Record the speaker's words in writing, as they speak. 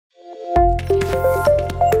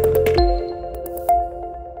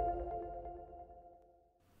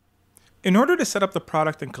In order to set up the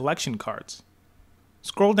product and collection cards,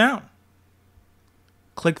 scroll down,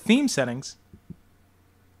 click Theme Settings,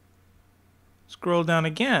 scroll down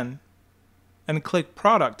again, and click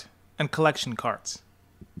Product and Collection Cards.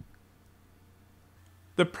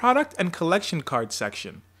 The Product and Collection Card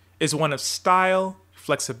section is one of style,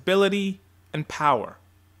 flexibility, and power.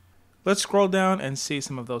 Let's scroll down and see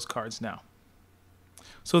some of those cards now.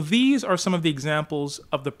 So these are some of the examples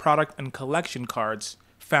of the product and collection cards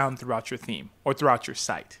found throughout your theme or throughout your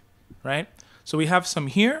site, right? So we have some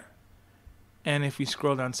here, and if we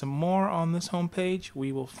scroll down some more on this home page,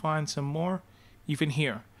 we will find some more even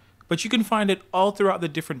here. But you can find it all throughout the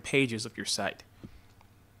different pages of your site.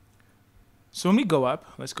 So when we go up,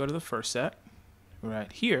 let's go to the first set,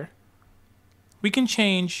 right here, we can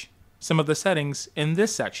change some of the settings in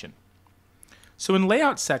this section. So in the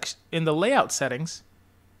layout settings,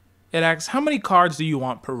 it asks how many cards do you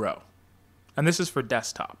want per row? And this is for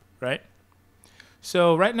desktop, right?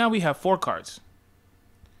 So right now we have 4 cards.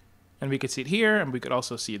 And we could see it here, and we could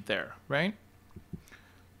also see it there, right?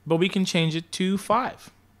 But we can change it to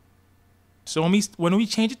 5. So when we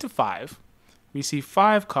change it to 5, we see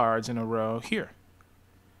 5 cards in a row here.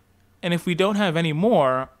 And if we don't have any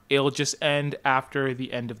more, it'll just end after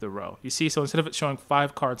the end of the row. You see, so instead of it showing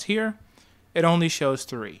 5 cards here, it only shows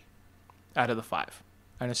 3 out of the 5.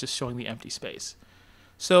 And it's just showing the empty space.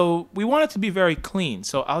 So we want it to be very clean.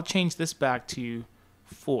 So I'll change this back to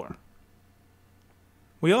 4.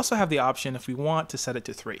 We also have the option if we want to set it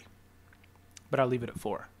to 3, but I'll leave it at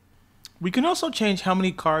 4. We can also change how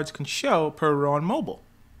many cards can show per row on mobile.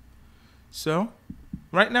 So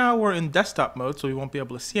right now we're in desktop mode, so we won't be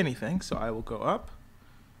able to see anything. So I will go up,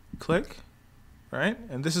 click, right?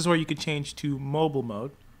 And this is where you can change to mobile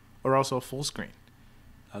mode or also full screen.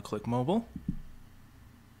 I'll click mobile.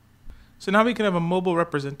 So now we can have a mobile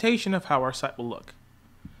representation of how our site will look.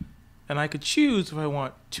 And I could choose if I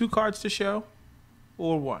want 2 cards to show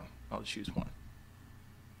or 1. I'll choose 1.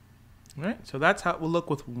 All right, so that's how it will look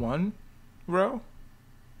with 1 row.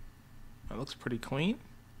 That looks pretty clean.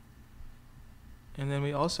 And then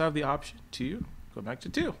we also have the option to go back to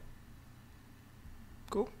 2.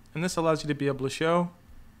 Cool. And this allows you to be able to show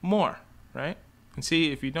more, right? And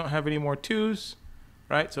see if you don't have any more 2s,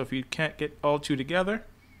 right? So if you can't get all 2 together,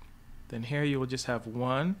 then here you will just have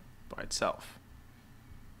 1 by itself,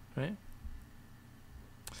 right?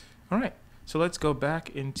 All right, so let's go back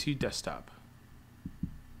into desktop.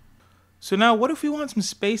 So now what if we want some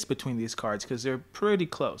space between these cards because they're pretty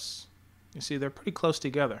close? You see, they're pretty close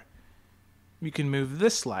together. We can move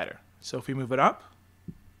this slider. So if we move it up,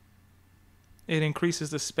 it increases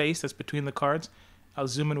the space that's between the cards. I'll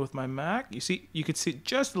zoom in with my Mac. You see, you can see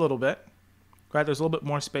just a little bit, right? There's a little bit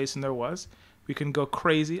more space than there was. We can go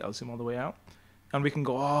crazy. I'll zoom all the way out. And we can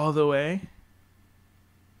go all the way.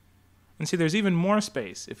 And see, there's even more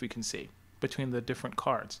space, if we can see, between the different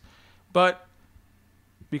cards. But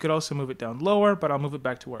we could also move it down lower, but I'll move it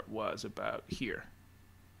back to where it was, about here.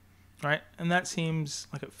 All right? And that seems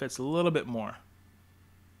like it fits a little bit more.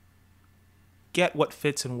 Get what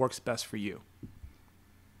fits and works best for you.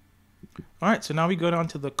 All right, so now we go down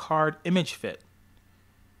to the card image fit.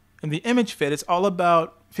 And the image fit is all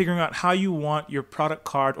about figuring out how you want your product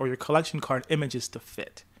card or your collection card images to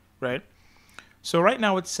fit, right? So right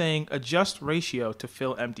now it's saying adjust ratio to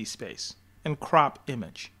fill empty space and crop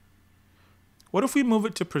image. What if we move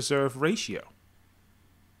it to preserve ratio?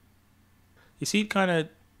 You see, it kind of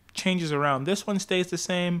changes around. This one stays the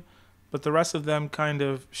same, but the rest of them kind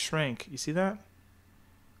of shrink. You see that?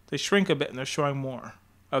 They shrink a bit and they're showing more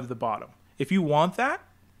of the bottom. If you want that,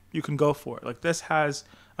 you can go for it. Like this has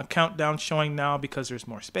a countdown showing now because there's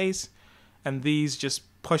more space, and these just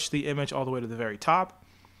push the image all the way to the very top.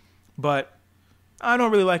 But I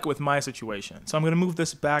don't really like it with my situation. So I'm going to move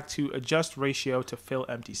this back to adjust ratio to fill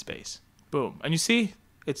empty space. Boom. And you see,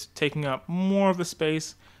 it's taking up more of the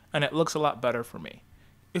space, and it looks a lot better for me.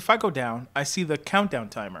 If I go down, I see the countdown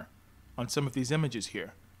timer on some of these images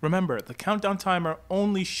here. Remember, the countdown timer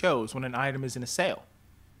only shows when an item is in a sale.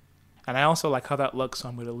 And I also like how that looks, so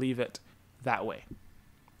I'm going to leave it that way.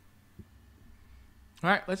 All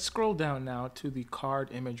right, let's scroll down now to the card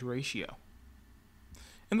image ratio.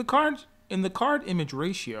 In the card image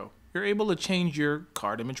ratio, you're able to change your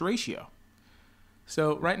card image ratio.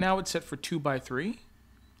 So right now it's set for 2:3.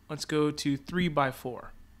 Let's go to 3:4.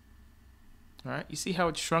 All right, you see how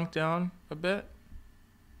it's shrunk down a bit?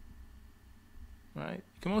 All right,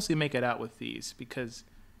 you can mostly make it out with these because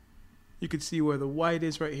you can see where the white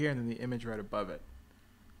is right here and then the image right above it.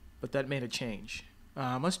 But that made a change.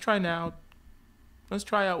 Let's try now. Let's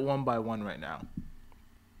try out 1:1 right now.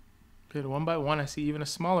 Okay, 1:1, I see even a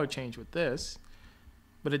smaller change with this.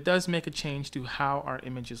 but it does make a change to how our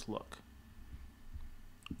images look.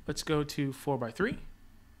 Let's go to 4x3.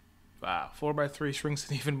 Wow, 4x3 shrinks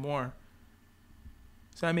it even more.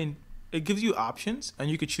 So I mean, it gives you options, and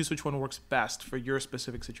you could choose which one works best for your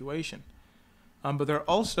specific situation. But there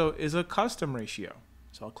also is a custom ratio.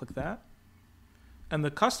 So I'll click that. And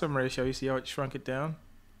the custom ratio, you see how it shrunk it down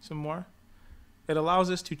some more? It allows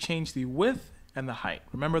us to change the width and the height.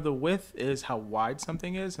 Remember, the width is how wide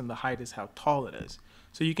something is, and the height is how tall it is.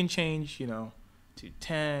 So you can change, to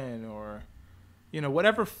 10 or,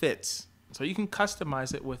 whatever fits. So you can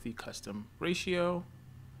customize it with the custom ratio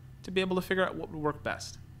to be able to figure out what would work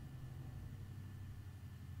best.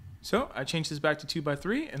 So I changed this back to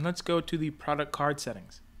 2x3, and let's go to the product card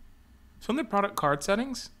settings. So in the product card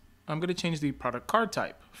settings, I'm going to change the product card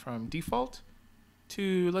type from default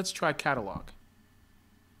to, let's try catalog.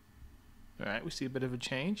 All right, we see a bit of a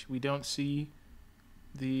change. We don't see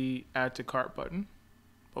the add to cart button,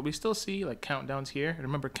 but we still see like countdowns here. And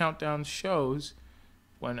remember, countdowns shows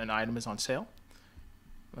when an item is on sale.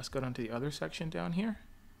 Let's go down to the other section down here.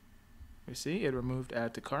 We see it removed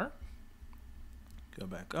add to cart. Go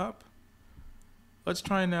back up. Let's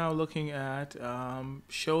try now looking at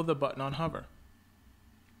show the button on hover.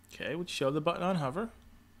 Okay, let's show the button on hover.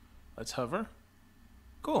 Let's hover.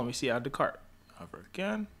 Cool, and we see add to cart. Hover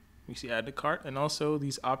again. We see add to cart, and also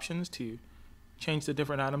these options to change the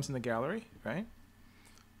different items in the gallery, right?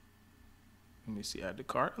 And we see add to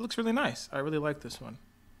cart. It looks really nice. I really like this one.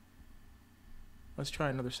 Let's try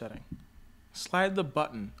another setting. Slide the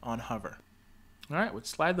button on hover. All right, let's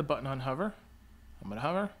slide the button on hover. I'm going to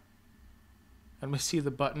hover, and we see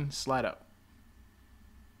the button slide up.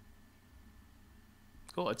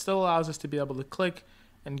 Cool. It still allows us to be able to click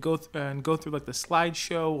and go through like the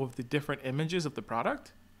slideshow of the different images of the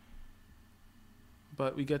product,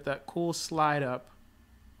 but we get that cool slide up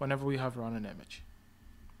whenever we hover on an image.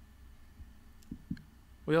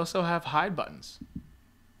 We also have hide buttons.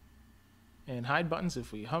 And hide buttons,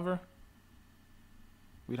 if we hover,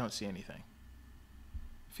 we don't see anything.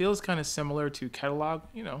 Feels kind of similar to catalog,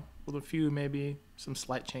 with a few, maybe some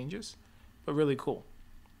slight changes, but really cool.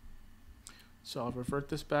 So I'll revert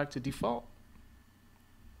this back to default.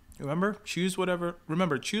 Remember, choose whatever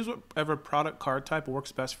product card type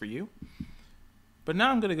works best for you. But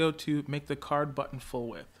now I'm going to go to make the card button full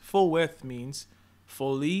width. Full width means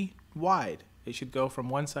fully wide. It should go from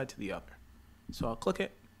one side to the other. So I'll click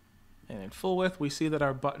it, and in full width, we see that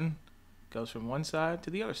our button goes from one side to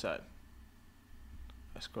the other side.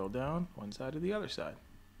 I scroll down, one side to the other side.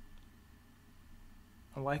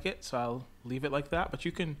 I like it, so I'll leave it like that, but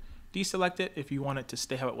you can deselect it if you want it to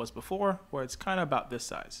stay how it was before, where it's kind of about this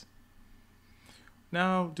size.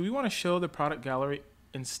 Now, do we want to show the product gallery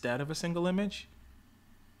instead of a single image?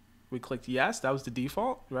 We clicked yes, that was the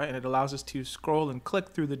default, right? And it allows us to scroll and click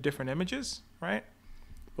through the different images, right?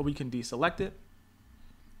 But we can deselect it,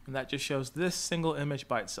 and that just shows this single image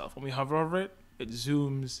by itself. When we hover over it, it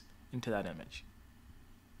zooms into that image.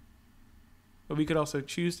 But we could also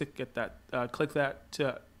choose to get that,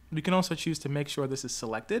 we can also choose to make sure this is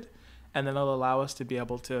selected, and then it'll allow us to be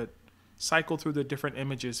able to cycle through the different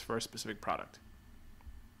images for a specific product.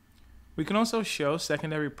 We can also show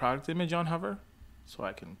secondary product image on hover, so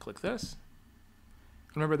I can click this.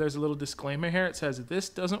 Remember, there's a little disclaimer here. It says this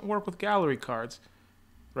doesn't work with gallery cards,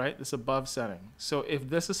 right? This above setting. So if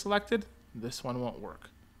this is selected, this one won't work.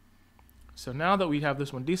 So now that we have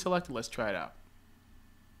this one deselected, let's try it out.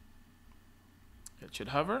 It should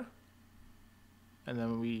hover, and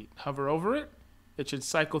then when we hover over it, it should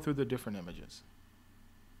cycle through the different images.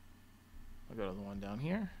 I'll go to the one down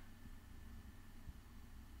here.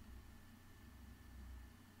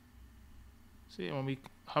 See, when we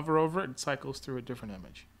hover over it, it cycles through a different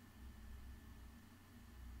image.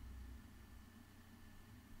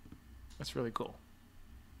 That's really cool.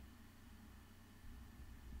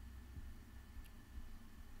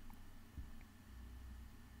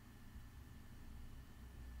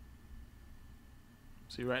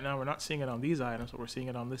 See, right now we're not seeing it on these items, but we're seeing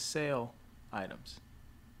it on the sale items.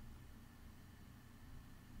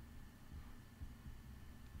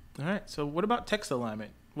 All right, so what about text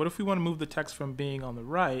alignment? What if we want to move the text from being on the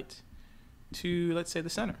right to, let's say, the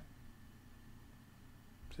center?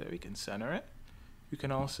 So we can center it. You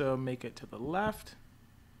can also make it to the left.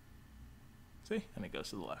 See, and it goes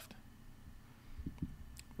to the left.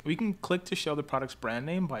 We can click to show the product's brand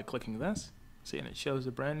name by clicking this. See, and it shows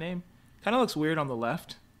the brand name. Kind of looks weird on the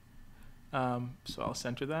left, so I'll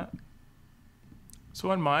center that.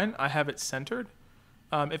 So on mine, I have it centered.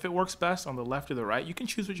 If it works best on the left or the right, you can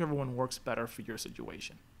choose whichever one works better for your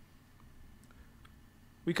situation.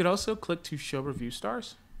 We could also click to show review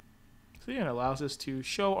stars. See, it allows us to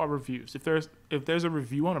show our reviews. If there's a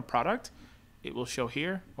review on a product, it will show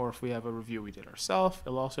here. Or if we have a review we did ourselves,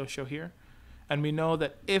 it'll also show here. And we know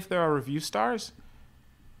that if there are review stars,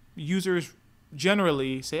 users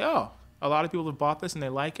generally say, oh, a lot of people have bought this and they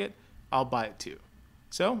like it, I'll buy it too.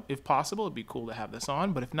 So if possible, it'd be cool to have this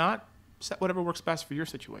on, but if not, set whatever works best for your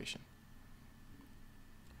situation.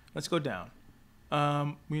 Let's go down.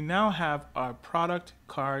 We now have our product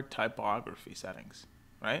card typography settings,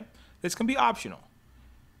 right? This can be optional.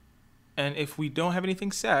 And if we don't have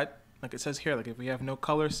anything set, like it says here, like if we have no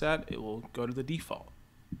color set, it will go to the default.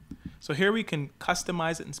 So here we can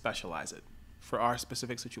customize it and specialize it for our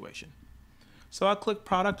specific situation. So I'll click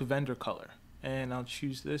product vendor color and I'll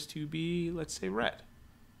choose this to be, let's say, red.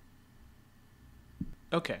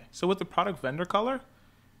 Okay, so with the product vendor color,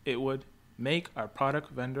 it would make our product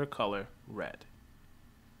vendor color red.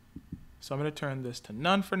 So I'm going to turn this to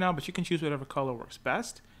none for now, but you can choose whatever color works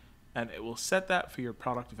best, and it will set that for your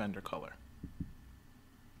product vendor color.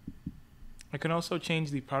 I can also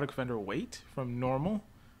change the product vendor weight from normal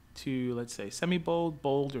to, let's say, semi-bold,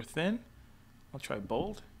 bold, or thin. I'll try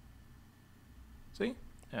bold. See?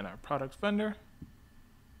 And our product vendor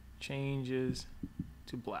changes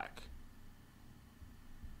to black.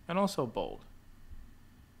 And also bold.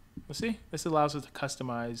 Let's see? This allows us to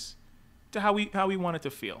customize to how we want it to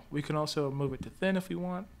feel. We can also move it to thin if we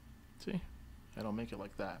want. See? It'll make it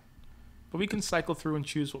like that. But we can cycle through and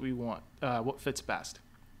choose what we want, what fits best.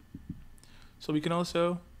 So we can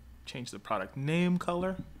also change the product name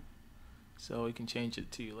color. So we can change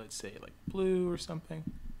it to, let's say, like blue or something.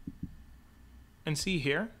 And see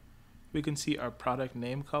here, we can see our product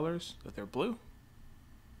name colors, that they're blue.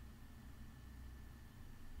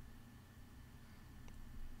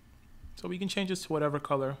 So we can change this to whatever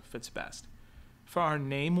color fits best. For our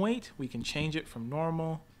name weight, we can change it from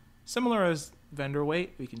normal. Similar as vendor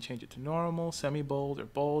weight, we can change it to normal, semi-bold, or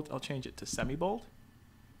bold. I'll change it to semi-bold.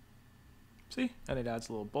 See? And it adds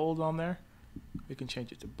a little bold on there. We can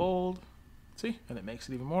change it to bold. See? And it makes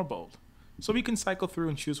it even more bold. So we can cycle through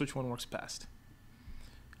and choose which one works best.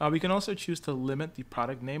 We can also choose to limit the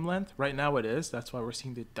product name length. Right now it is. That's why we're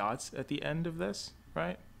seeing the dots at the end of this,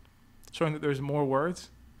 right? Showing that there's more words.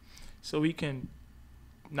 So we can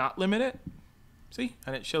not limit it. See?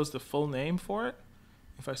 And it shows the full name for it.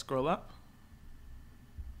 If I scroll up,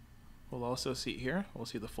 we'll also see here. We'll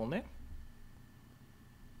see the full name.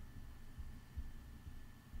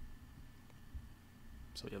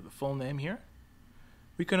 So we have the full name here.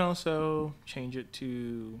 We can also change it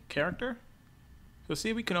to character. So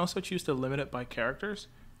see, we can also choose to limit it by characters.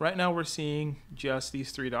 Right now we're seeing just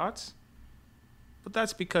these 3 dots, but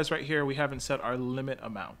that's because right here we haven't set our limit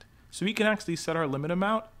amount. So we can actually set our limit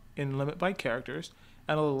amount in limit by characters,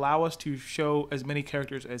 and it'll allow us to show as many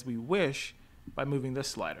characters as we wish by moving this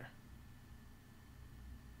slider.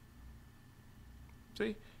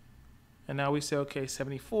 See? And now we say, okay,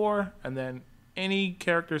 74, and then any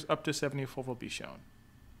characters up to 74 will be shown.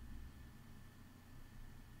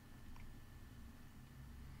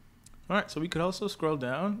 All right, so we could also scroll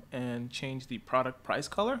down and change the product price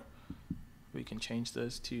color. We can change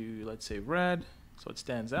this to, let's say, red, so it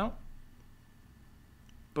stands out.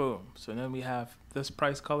 Boom. So then we have this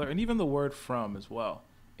price color and even the word from as well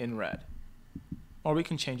in red. Or we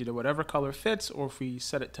can change it to whatever color fits, or if we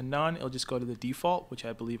set it to none, it'll just go to the default, which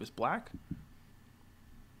I believe is black.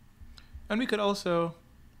 And we could also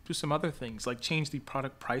do some other things, like change the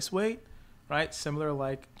product price weight, right? Similar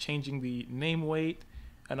like changing the name weight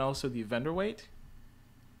and also the vendor weight.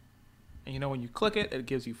 And you know, when you click it, it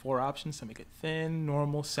gives you 4 options to make it thin,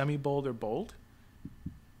 normal, semi-bold, or bold.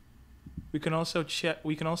 We can also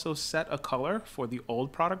set a color for the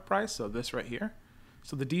old product price, so this right here.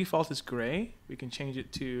 So the default is gray. We can change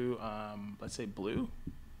it to, let's say, blue.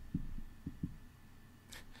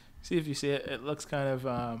 See if you see it, it looks kind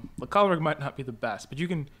of, the color might not be the best, but you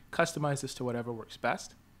can customize this to whatever works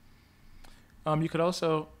best. You could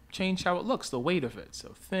also change how it looks, the weight of it.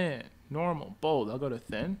 So thin, normal, bold. I'll go to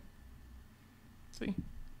thin. See?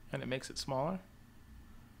 And it makes it smaller.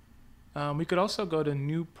 We could also go to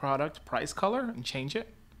new product price color and change it.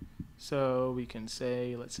 So we can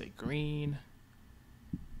say, let's say green.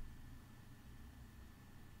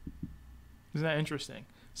 Isn't that interesting?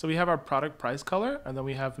 So we have our product price color, and then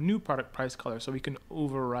we have new product price color, so we can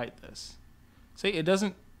overwrite this. See, it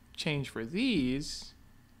doesn't change for these,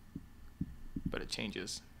 but it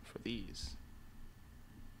changes for these.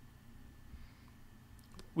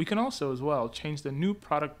 We can also as well change the new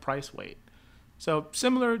product price weight. So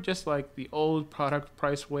similar, just like the old product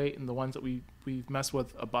price weight and the ones that we've messed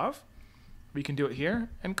with above, we can do it here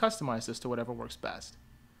and customize this to whatever works best.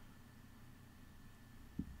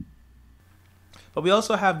 But we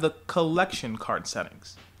also have the collection card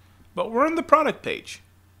settings. But we're on the product page.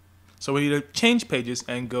 So we need to change pages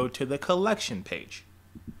and go to the collection page.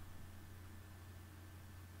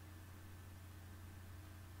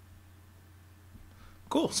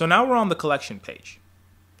 Cool, so now we're on the collection page.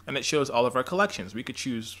 And it shows all of our collections. We could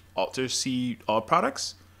choose to see all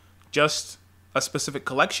products, just a specific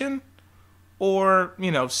collection, or,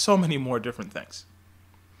 so many more different things.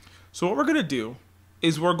 So what we're going to do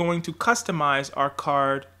is we're going to customize our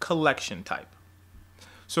card collection type.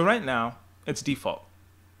 So right now, it's default.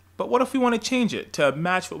 But what if we want to change it to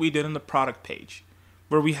match what we did in the product page,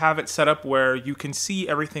 where we have it set up where you can see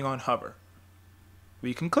everything on hover?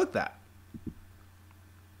 We can click that.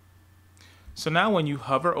 So now when you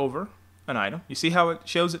hover over an item, you see how it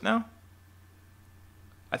shows it now?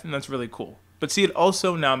 I think that's really cool. But see, it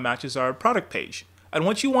also now matches our product page. And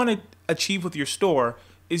what you want to achieve with your store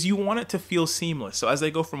is you want it to feel seamless. So as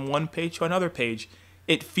they go from one page to another page,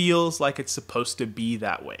 it feels like it's supposed to be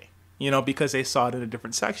that way, because they saw it in a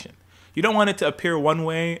different section. You don't want it to appear one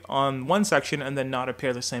way on one section and then not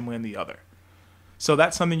appear the same way in the other. So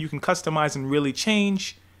that's something you can customize and really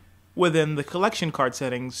change within the collection card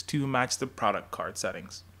settings to match the product card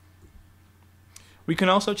settings. We can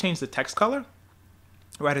also change the text color.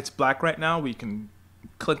 Right, it's black right now. We can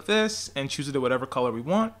click this and choose it to whatever color we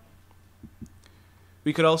want.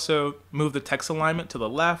 We could also move the text alignment to the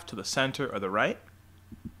left, to the center, or the right.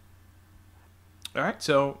 All right,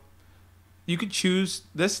 so you could choose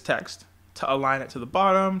this text to align it to the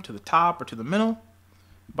bottom, to the top, or to the middle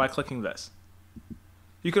by clicking this.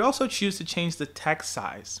 You could also choose to change the text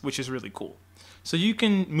size, which is really cool. So you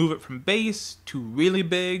can move it from base to really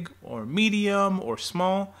big or medium or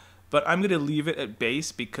small, but I'm going to leave it at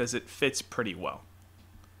base because it fits pretty well.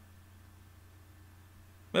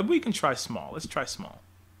 Maybe we can try small. Let's try small.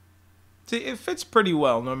 See, it fits pretty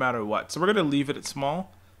well no matter what. So we're going to leave it at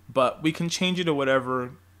small, but we can change it to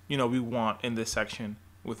whatever we want in this section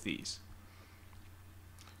with these.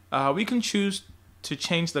 We can choose to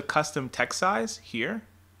change the custom text size here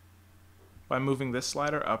by moving this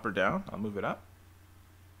slider up or down. I'll move it up.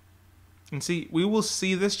 And see, we will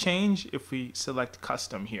see this change if we select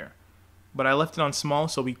custom here. But I left it on small,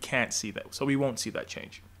 so we can't see that. So we won't see that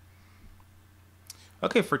change.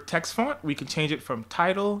 Okay, for text font, we can change it from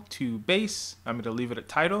title to base. I'm going to leave it at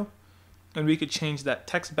title. And we could change that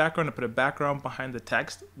text background and put a background behind the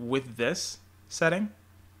text with this setting.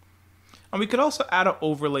 And we could also add an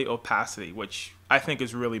overlay opacity, which I think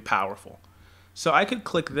is really powerful. So I could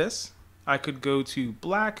click this. I could go to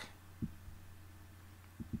black.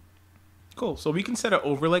 Cool, so we can set an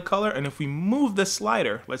overlay color, and if we move the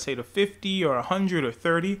slider, let's say to 50 or 100 or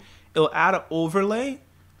 30, it'll add an overlay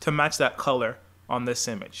to match that color on this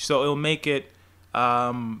image. So it'll make it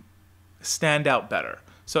stand out better.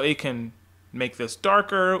 So it can make this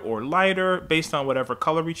darker or lighter based on whatever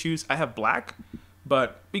color we choose. I have black,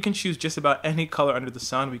 but we can choose just about any color under the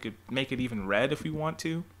sun. We could make it even red if we want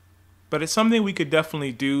to. But it's something we could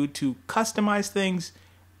definitely do to customize things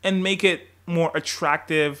and make it more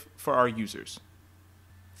attractive for our users.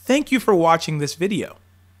 Thank you for watching this video.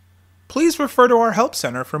 Please refer to our Help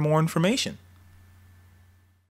Center for more information.